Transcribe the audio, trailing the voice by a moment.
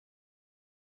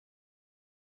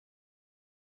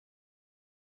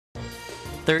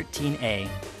13A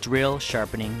Drill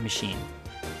Sharpening Machine.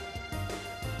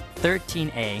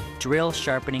 13A Drill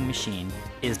Sharpening Machine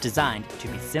is designed to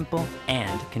be simple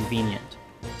and convenient.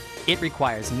 It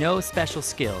requires no special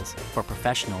skills for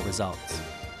professional results.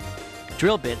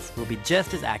 Drill bits will be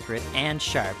just as accurate and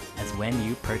sharp as when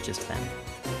you purchased them.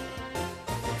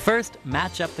 First,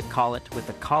 match up the collet with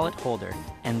the collet holder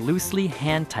and loosely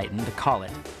hand tighten the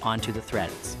collet onto the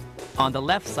threads. On the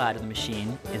left side of the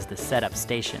machine is the setup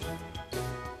station.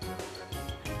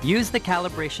 Use the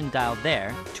calibration dial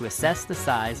there to assess the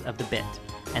size of the bit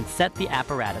and set the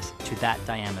apparatus to that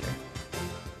diameter.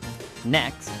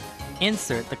 Next,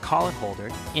 insert the collet holder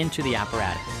into the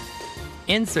apparatus.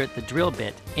 Insert the drill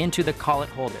bit into the collet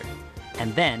holder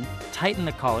and then tighten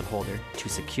the collet holder to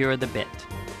secure the bit.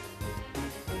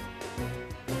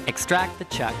 Extract the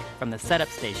chuck from the setup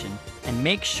station and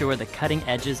make sure the cutting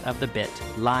edges of the bit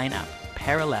line up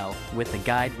parallel with the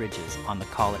guide ridges on the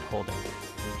collet holder.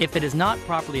 If it is not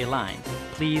properly aligned,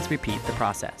 please repeat the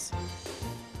process.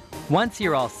 Once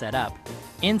you're all set up,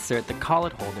 insert the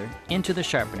collet holder into the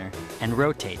sharpener and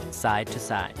rotate side to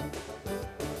side.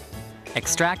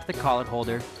 Extract the collet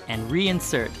holder and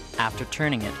reinsert after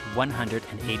turning it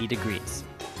 180 degrees.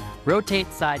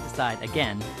 Rotate side to side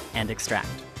again and extract.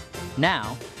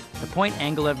 Now, the point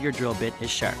angle of your drill bit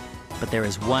is sharp, but there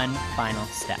is one final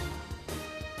step.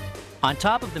 On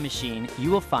top of the machine, you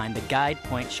will find the guide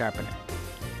point sharpener.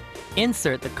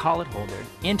 Insert the collet holder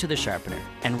into the sharpener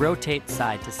and rotate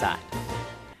side to side.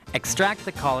 Extract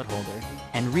the collet holder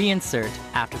and reinsert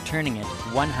after turning it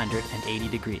 180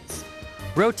 degrees.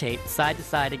 Rotate side to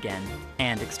side again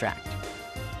and extract.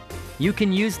 You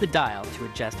can use the dial to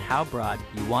adjust how broad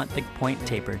you want the point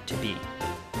taper to be.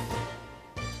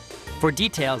 For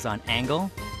details on angle,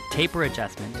 taper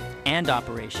adjustment, and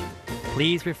operation,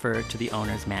 please refer to the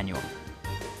owner's manual.